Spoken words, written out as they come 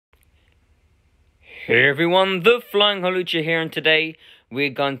Hey everyone, the Flying Holucha here, and today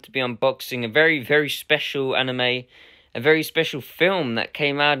we're going to be unboxing a very, very special anime, a very special film that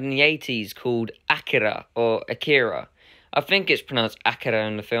came out in the 80s called Akira, or Akira. I think it's pronounced Akira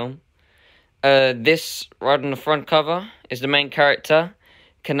in the film. This, right on the front cover, is the main character,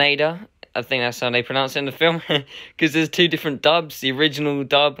 Kaneda. I think that's how they pronounce it in the film, because there's two different dubs. The original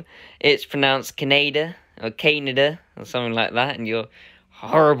dub, it's pronounced Kaneda, or Canada, or something like that, and your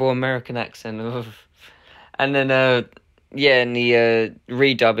horrible American accent. And then, in the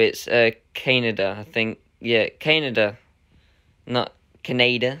redub, it's Canada, I think. Yeah, Canada, not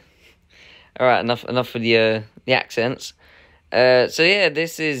Canada. Alright, enough of the accents. So yeah,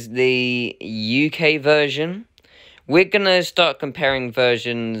 this is the UK version. We're gonna start comparing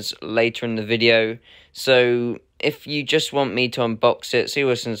versions later in the video. So if you just want me to unbox it, see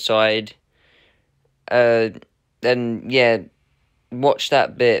what's inside, then yeah, watch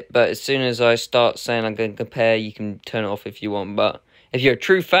that bit. But as soon as I start saying I'm going to compare, you can turn it off if you want. But if you're a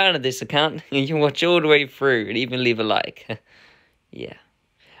true fan of this account, you can watch all the way through and even leave a like. Yeah.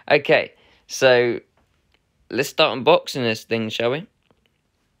 Okay, so let's start unboxing this thing, shall we?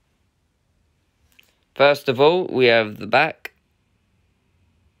 First of all, we have the back.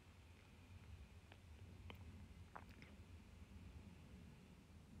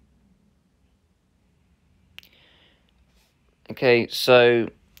 Okay, so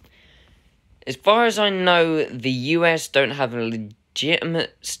as far as I know, the US don't have a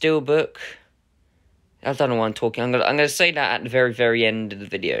legitimate Steelbook. I don't know why I'm talking. I'm gonna say that at the very, very end of the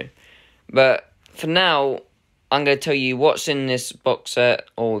video. But for now, I'm gonna tell you what's in this box set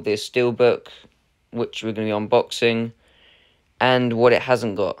or this Steelbook, which we're gonna be unboxing, and what it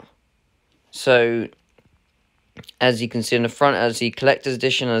hasn't got. So, as you can see in the front, as the collector's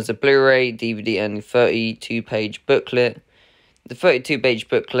edition, as a Blu-ray, DVD, and 32-page booklet. The 32-page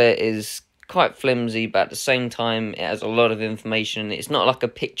booklet is quite flimsy, but at the same time, it has a lot of information. It's not like a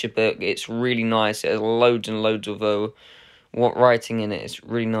picture book. It's really nice. It has loads and loads of writing in it. It's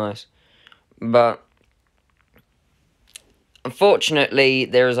really nice. But unfortunately,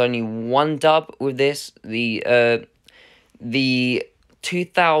 there is only one dub with this. The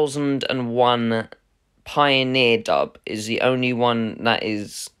 2001 Pioneer dub is the only one that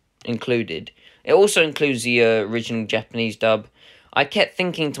is included. It also includes the original Japanese dub. I kept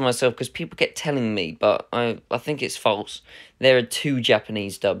thinking to myself, because people kept telling me, but I think it's false. There are two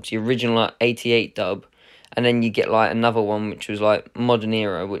Japanese dubs. The original 88 dub, and then you get like another one, which was like Modern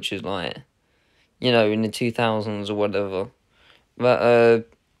Era, which is like, you know, in the 2000s or whatever. But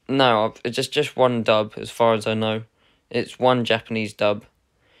no, it's just one dub as far as I know. It's one Japanese dub.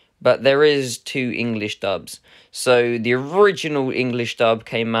 But there is two English dubs. So the original English dub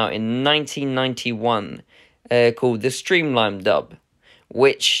came out in 1991, called the Streamline dub,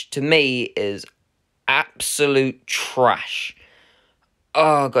 which to me is absolute trash.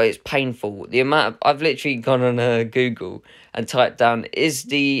 Oh god, it's painful. The amount I've literally gone on Google and typed down, is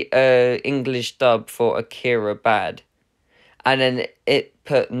the English dub for Akira bad? And then it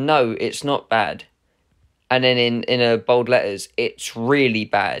put, no, it's not bad. And then in bold letters, it's really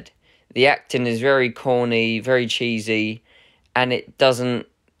bad. The acting is very corny, very cheesy, and it doesn't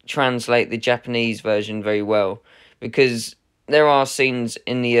translate the Japanese version very well. Because there are scenes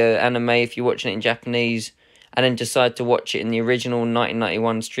in the anime, if you're watching it in Japanese, and then decide to watch it in the original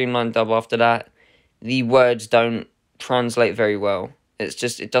 1991 Streamlined dub after that, the words don't translate very well. It's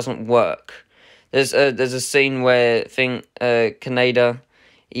just, it doesn't work. There's a scene where, Kaneda,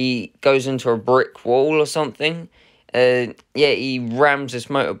 he goes into a brick wall or something. He rams his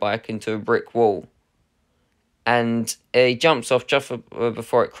motorbike into a brick wall. And he jumps off just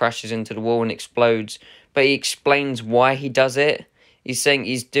before it crashes into the wall and explodes. But he explains why he does it. He's saying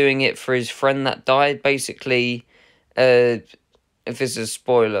he's doing it for his friend that died. Basically, if this is a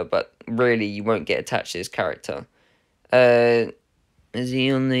spoiler, but really you won't get attached to his character. Is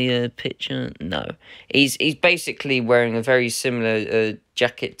he on the picture? No. He's basically wearing a very similar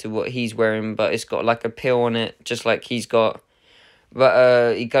jacket to what he's wearing, but it's got like a pill on it, just like he's got.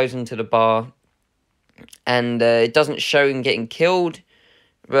 But he goes into the bar, and it doesn't show him getting killed,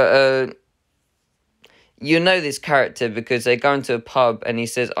 but you know this character because they go into a pub and he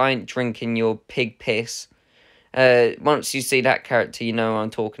says, "I ain't drinking your pig piss." Once you see that character, you know what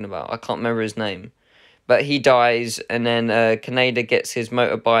I'm talking about. I can't remember his name. But he dies, and then Kaneda gets his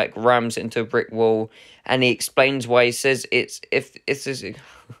motorbike, rams it into a brick wall, and he explains why. He says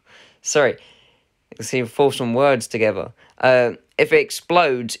sorry, let's see, force some words together. If it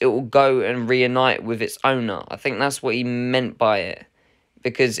explodes, it will go and reunite with its owner. I think that's what he meant by it.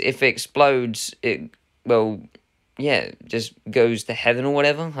 Because if it explodes, it, well, yeah, just goes to heaven or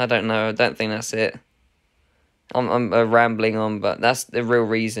whatever. I don't know, I don't think that's it. I'm rambling on, but that's the real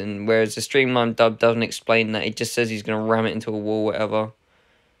reason. Whereas the streamlined dub doesn't explain that. It just says he's going to ram it into a wall, whatever.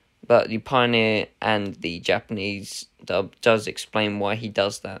 But the Pioneer and the Japanese dub does explain why he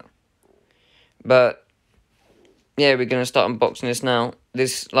does that. But, yeah, we're going to start unboxing this now.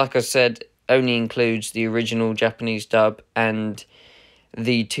 This, like I said, only includes the original Japanese dub and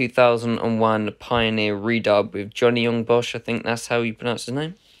the 2001 Pioneer redub with Johnny Young Bosch. I think that's how you pronounce his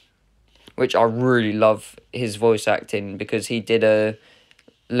name. Which I really love his voice acting, because he did a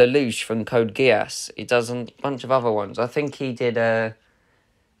Lelouch from Code Geass. He does a bunch of other ones. I think he did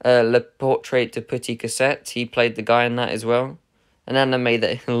Le Portrait de Petit Cassette. He played the guy in that as well. An anime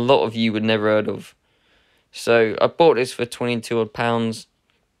that a lot of you would never heard of. So I bought this for £22 odd.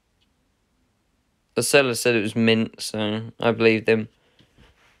 The seller said it was mint, so I believed him.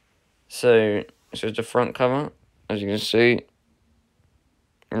 So this is the front cover, as you can see.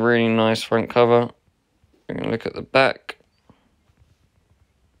 Really nice front cover. We're going to look at the back.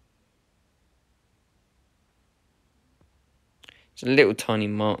 It's a little tiny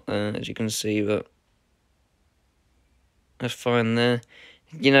mark there, as you can see, but that's fine there.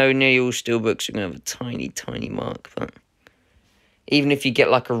 You know, nearly all steelbooks are going to have a tiny, tiny mark, but even if you get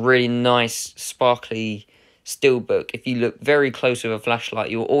like a really nice, sparkly steelbook, if you look very close with a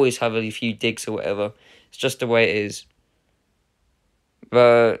flashlight, you'll always have a few digs or whatever. It's just the way it is.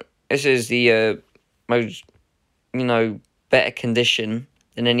 But this is the most, better condition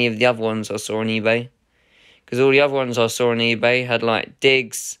than any of the other ones I saw on eBay. Because all the other ones I saw on eBay had like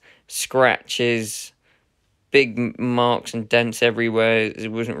digs, scratches, big marks and dents everywhere.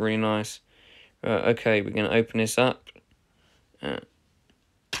 It wasn't really nice. Okay, we're going to open this up.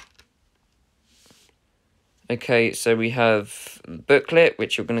 Okay, so we have the booklet,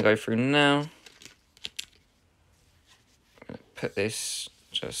 which we're going to go through now. Put this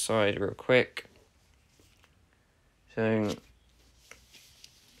to the side real quick. So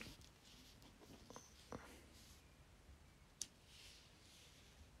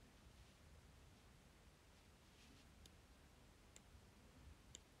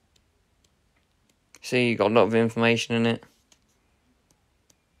see, you got a lot of information in it.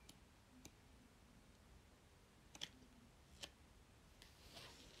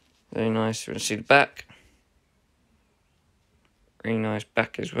 Very nice. You want to see the back? Really nice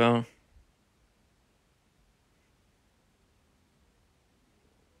back as well.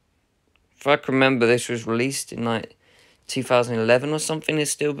 If I can remember, this was released in like 2011 or something,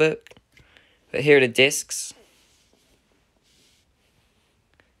 this steelbook. But here are the discs.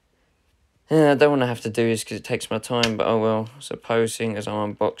 Yeah, I don't want to have to do this because it takes my time, but oh well, supposing as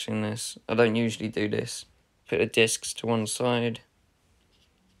I'm unboxing this. I don't usually do this. Put the discs to one side.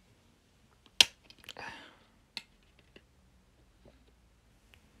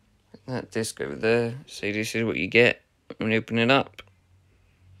 Put that disc over there. See, this is what you get when you open it up.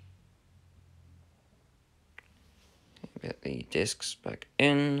 Get the discs back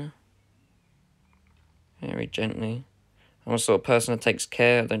in. Very gently. I'm the sort of person that takes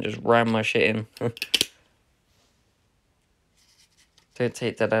care. I don't just ram my shit in. Don't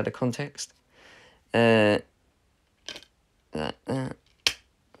take that out of context. That. And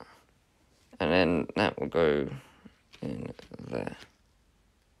then that will go in there.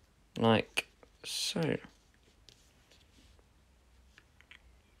 Like so.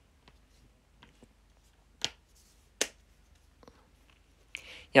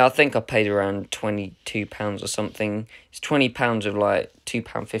 Yeah, I think I paid around £22 or something. It's £20 of like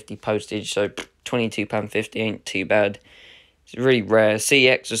 £2.50 postage, so £22.50 ain't too bad. It's really rare.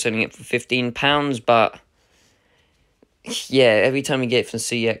 CX are selling it for £15, but yeah, every time you get it from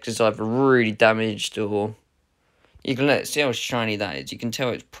CX, it's either really damaged or you can see how shiny that is. You can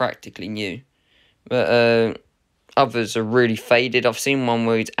tell it's practically new. But others are really faded. I've seen one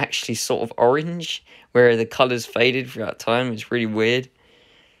where it's actually sort of orange, where the colour's faded throughout time. It's really weird.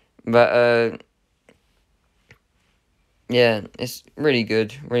 But, yeah, it's really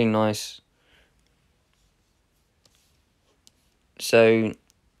good, really nice. So,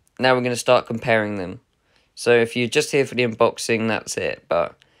 now we're going to start comparing them. So, if you're just here for the unboxing, that's it.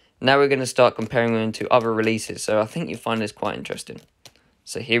 But, now we're going to start comparing them to other releases. So, I think you'll find this quite interesting.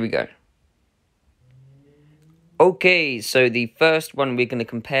 So, here we go. Okay, so the first one we're going to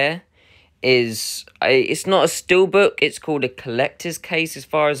compare is, it's not a steelbook, it's called a collector's case as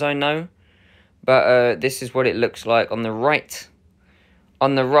far as I know. But this is what it looks like on the right.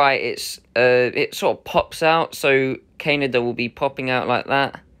 On the right, it sort of pops out, so Canada will be popping out like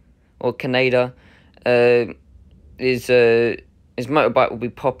that. Or Canada. His motorbike will be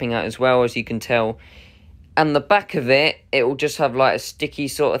popping out as well, as you can tell. And the back of it, it will just have like a sticky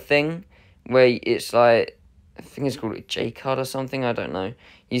sort of thing, where it's like, I think it's called a J card or something, I don't know.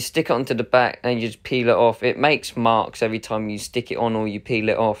 You stick it onto the back and you just peel it off. It makes marks every time you stick it on or you peel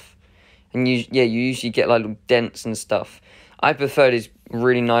it off. And you usually get like little dents and stuff. I prefer this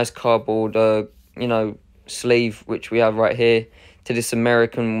really nice cardboard, sleeve, which we have right here, to this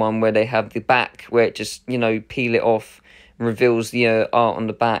American one where they have the back where it just, peel it off, reveals the art on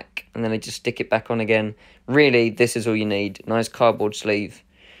the back, and then they just stick it back on again. Really, this is all you need. Nice cardboard sleeve.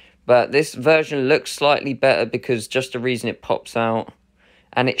 But this version looks slightly better because just the reason it pops out.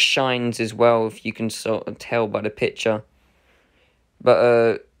 And it shines as well, if you can sort of tell by the picture.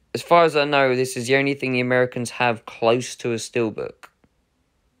 But as far as I know, this is the only thing the Americans have close to a Steelbook.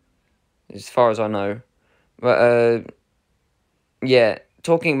 As far as I know. But, yeah,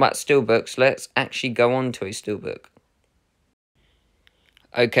 talking about Steelbooks, let's actually go on to a Steelbook.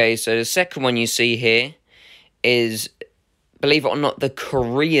 Okay, so the second one you see here is, believe it or not, the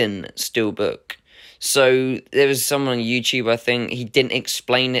Korean Steelbook. So there was someone on YouTube, I think, he didn't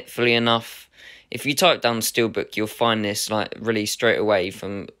explain it fully enough. If you type down Steelbook, you'll find this like really straight away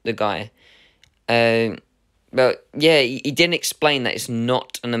from the guy. But yeah, he didn't explain that it's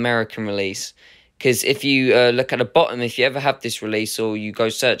not an American release. Because if you look at the bottom, if you ever have this release or you go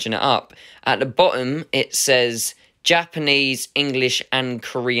searching it up, at the bottom it says Japanese, English and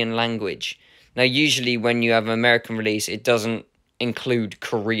Korean language. Now usually when you have an American release, it doesn't include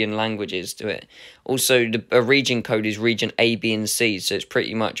Korean languages to it. Also, the region code is region A, B and C, so it's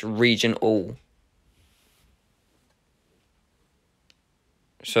pretty much region all.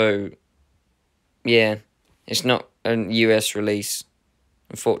 So, yeah, it's not a US release,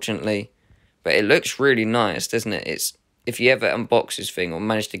 unfortunately. But it looks really nice, doesn't it? It's, if you ever unbox this thing or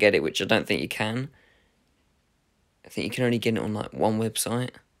manage to get it, which I don't think you can. I think you can only get it on like one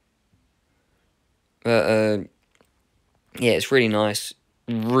website. But, yeah, it's really nice.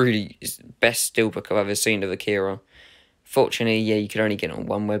 Really, it's the best Steelbook I've ever seen of Akira. Fortunately, yeah, you can only get it on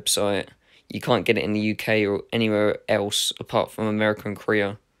one website. You can't get it in the UK or anywhere else apart from America and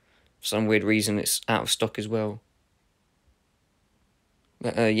Korea. For some weird reason, it's out of stock as well.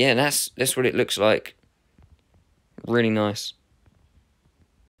 But, yeah, that's what it looks like. Really nice.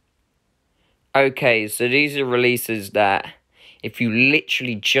 Okay, so these are releases that, if you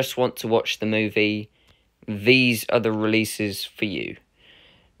literally just want to watch the movie, these are the releases for you.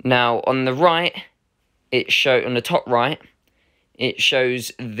 Now, on the right, on the top right, it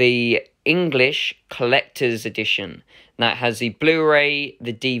shows the English Collector's Edition. That has the Blu-ray,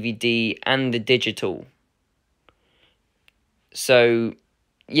 the DVD, and the digital. So,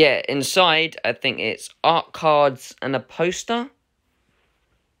 yeah, inside, I think it's art cards and a poster.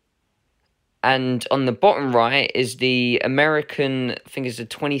 And on the bottom right is the American, I think it's the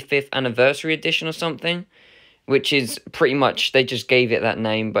 25th anniversary edition or something. Which is pretty much, they just gave it that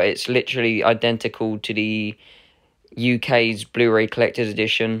name, but it's literally identical to the UK's Blu-ray Collector's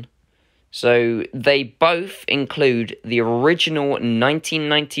Edition. So they both include the original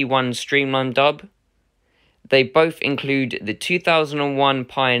 1991 Streamline dub. They both include the 2001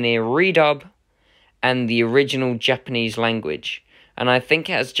 Pioneer redub and the original Japanese language. And I think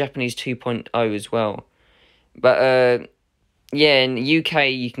it has Japanese 2.0 as well. But, yeah, in the UK,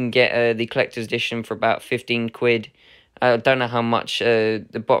 you can get the collector's edition for about 15 quid. I don't know how much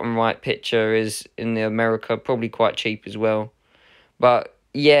the bottom right picture is in the America. Probably quite cheap as well. But,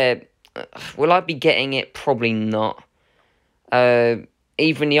 yeah, will I be getting it? Probably not.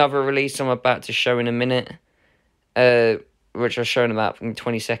 Even the other release I'm about to show in a minute, which I'll show in about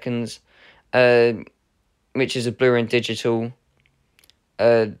 20 seconds, which is a Blu-ray and digital.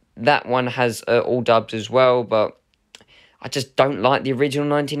 That one has all dubs as well, but I just don't like the original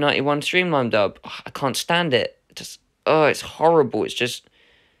 1991 Streamline dub. I can't stand it. It's horrible. It's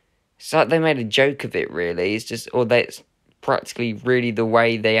like they made a joke of it, really. It's practically really the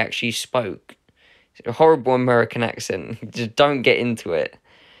way they actually spoke. It's a horrible American accent. Just don't get into it.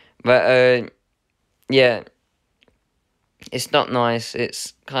 But, yeah, it's not nice.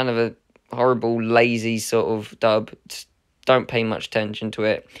 It's kind of a horrible, lazy sort of dub. Just don't pay much attention to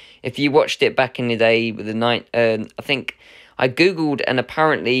it. If you watched it back in the day with I think I googled, and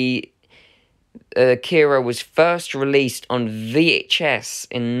apparently Akira was first released on VHS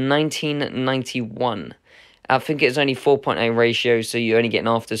in 1991. I think it's only 4.8 ratio, so you only get an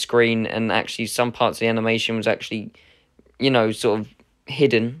after screen, and actually some parts of the animation was actually, sort of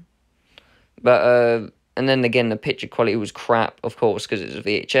hidden. But, and then again, the picture quality was crap, of course, because it's a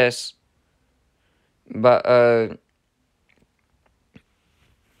VHS. But,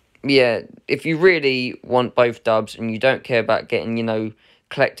 yeah, if you really want both dubs and you don't care about getting,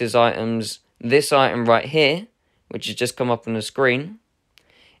 collector's items, this item right here, which has just come up on the screen,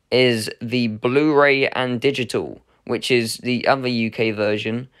 is the Blu-ray and digital, which is the other UK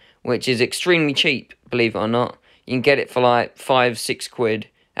version, which is extremely cheap, believe it or not. You can get it for like 5-6 quid.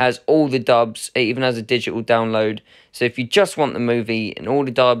 It has all the dubs. It even has a digital download. So if you just want the movie and all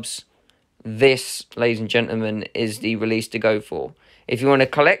the dubs, this, ladies and gentlemen, is the release to go for. If you want a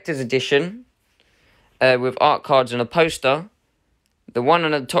collector's edition with art cards and a poster, the one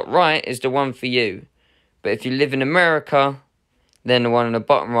on the top right is the one for you. But if you live in America, then the one on the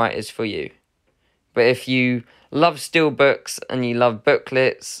bottom right is for you. But if you love steelbooks and you love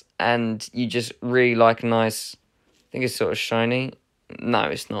booklets and you just really like a nice... I think it's sort of shiny. No,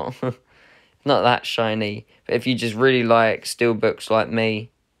 it's not. Not that shiny. But if you just really like steelbooks like me,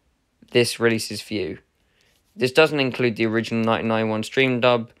 this release is for you. This doesn't include the original 1991 stream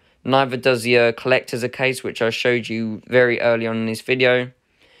dub. Neither does the collector's case, which I showed you very early on in this video.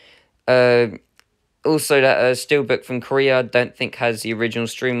 Also, that steelbook from Korea, I don't think has the original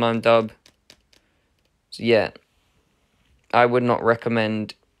streamlined dub. So yeah, I would not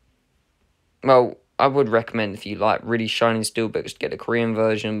recommend... Well, I would recommend if you like really shiny steelbooks to get the Korean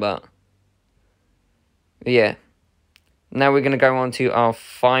version, but... Yeah. Now we're going to go on to our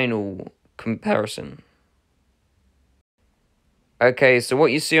final comparison. Okay, so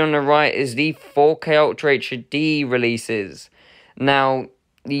what you see on the right is the 4K Ultra HD releases. Now,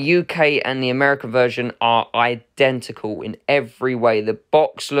 the UK and the American version are identical in every way. The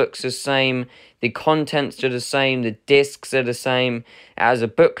box looks the same, the contents are the same, the discs are the same. It has a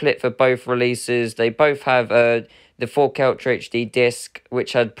booklet for both releases. They both have the 4K Ultra HD disc,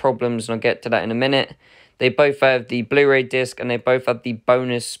 which had problems, and I'll get to that in a minute. They both have the Blu-ray disc, and they both have the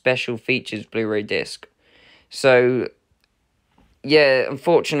bonus special features Blu-ray disc. So... yeah,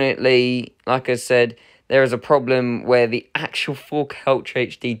 unfortunately, like I said, there is a problem where the actual 4K Ultra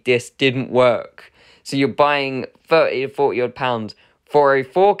HD disc didn't work. So you're buying 30 to 40 odd pounds for a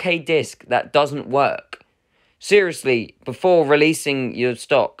 4K disc that doesn't work. Seriously, before releasing your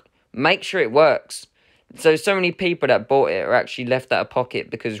stock, make sure it works. So many people that bought it are actually left out of pocket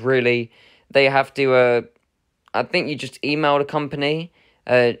because really, they have to, I think you just email the company,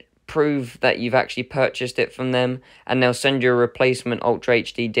 prove that you've actually purchased it from them, and they'll send you a replacement Ultra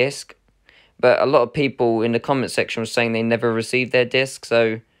HD disc. But a lot of people in the comment section were saying they never received their disc,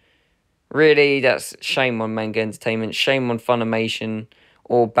 so really that's shame on Manga Entertainment, shame on Funimation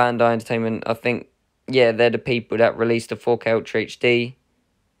or Bandai Entertainment. I think, yeah, they're the people that released the 4K Ultra HD.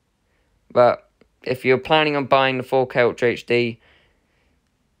 But if you're planning on buying the 4K Ultra HD,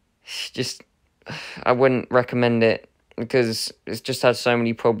 just, I wouldn't recommend it. Because it's just had so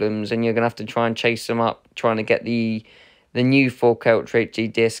many problems, and you're going to have to try and chase them up, trying to get the new 4K Ultra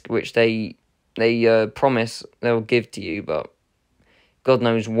HD disc, which they promise they'll give to you, but God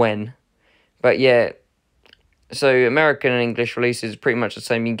knows when. But yeah, so American and English releases are pretty much the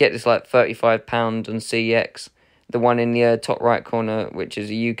same. You can get this like £35 on CEX, the one in the top right corner, which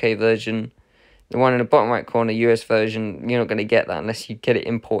is a UK version. The one in the bottom right corner, US version, you're not going to get that unless you get it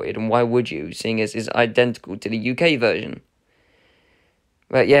imported. And why would you, seeing as it's identical to the UK version?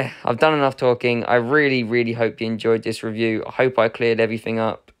 But yeah, I've done enough talking. I really, really hope you enjoyed this review. I hope I cleared everything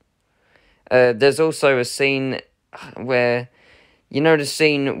up. There's also a scene where, you know the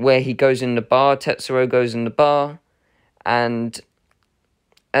scene where he goes in the bar, Tetsuo goes in the bar, and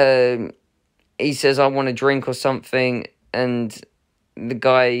he says, I want a drink or something, and the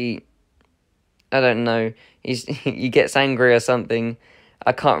guy... I don't know, he gets angry or something.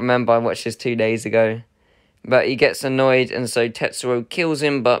 I can't remember, I watched this 2 days ago. But he gets annoyed, and so Tetsuo kills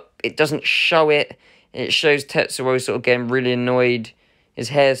him, but it doesn't show it. It shows Tetsuo sort of getting really annoyed. His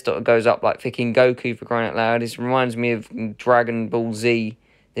hair sort of goes up like freaking Goku, for crying out loud. This reminds me of Dragon Ball Z,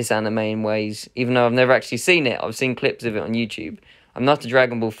 this anime in ways. Even though I've never actually seen it, I've seen clips of it on YouTube. I'm not a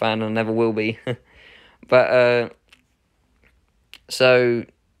Dragon Ball fan, and I never will be. But, so...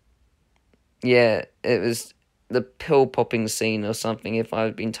 yeah, it was the pill popping scene or something, if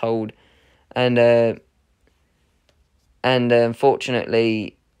I've been told, and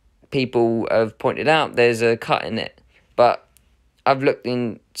unfortunately, people have pointed out there's a cut in it, but I've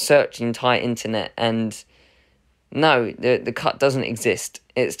searched the entire internet, and no, the cut doesn't exist.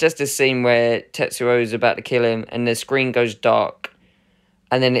 It's just a scene where Tetsuo is about to kill him, and the screen goes dark,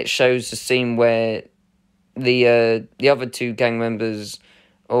 and then it shows the scene where the other two gang members,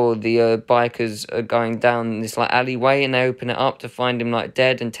 or the bikers, are going down this like alleyway, and they open it up to find him like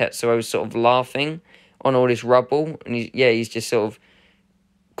dead, and Tetsuo's sort of laughing on all this rubble, and he's just sort of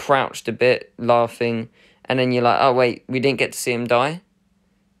crouched a bit, laughing, and then you're like, oh wait, we didn't get to see him die?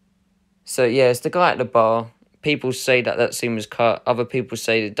 So yeah, it's the guy at the bar. People say that scene was cut, other people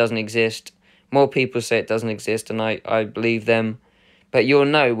say it doesn't exist, more people say it doesn't exist, and I believe them, But you'll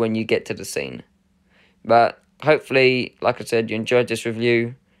know when you get to the scene. But hopefully, like I said, you enjoyed this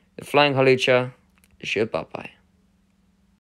review. The Flying Holucha is your bye-bye.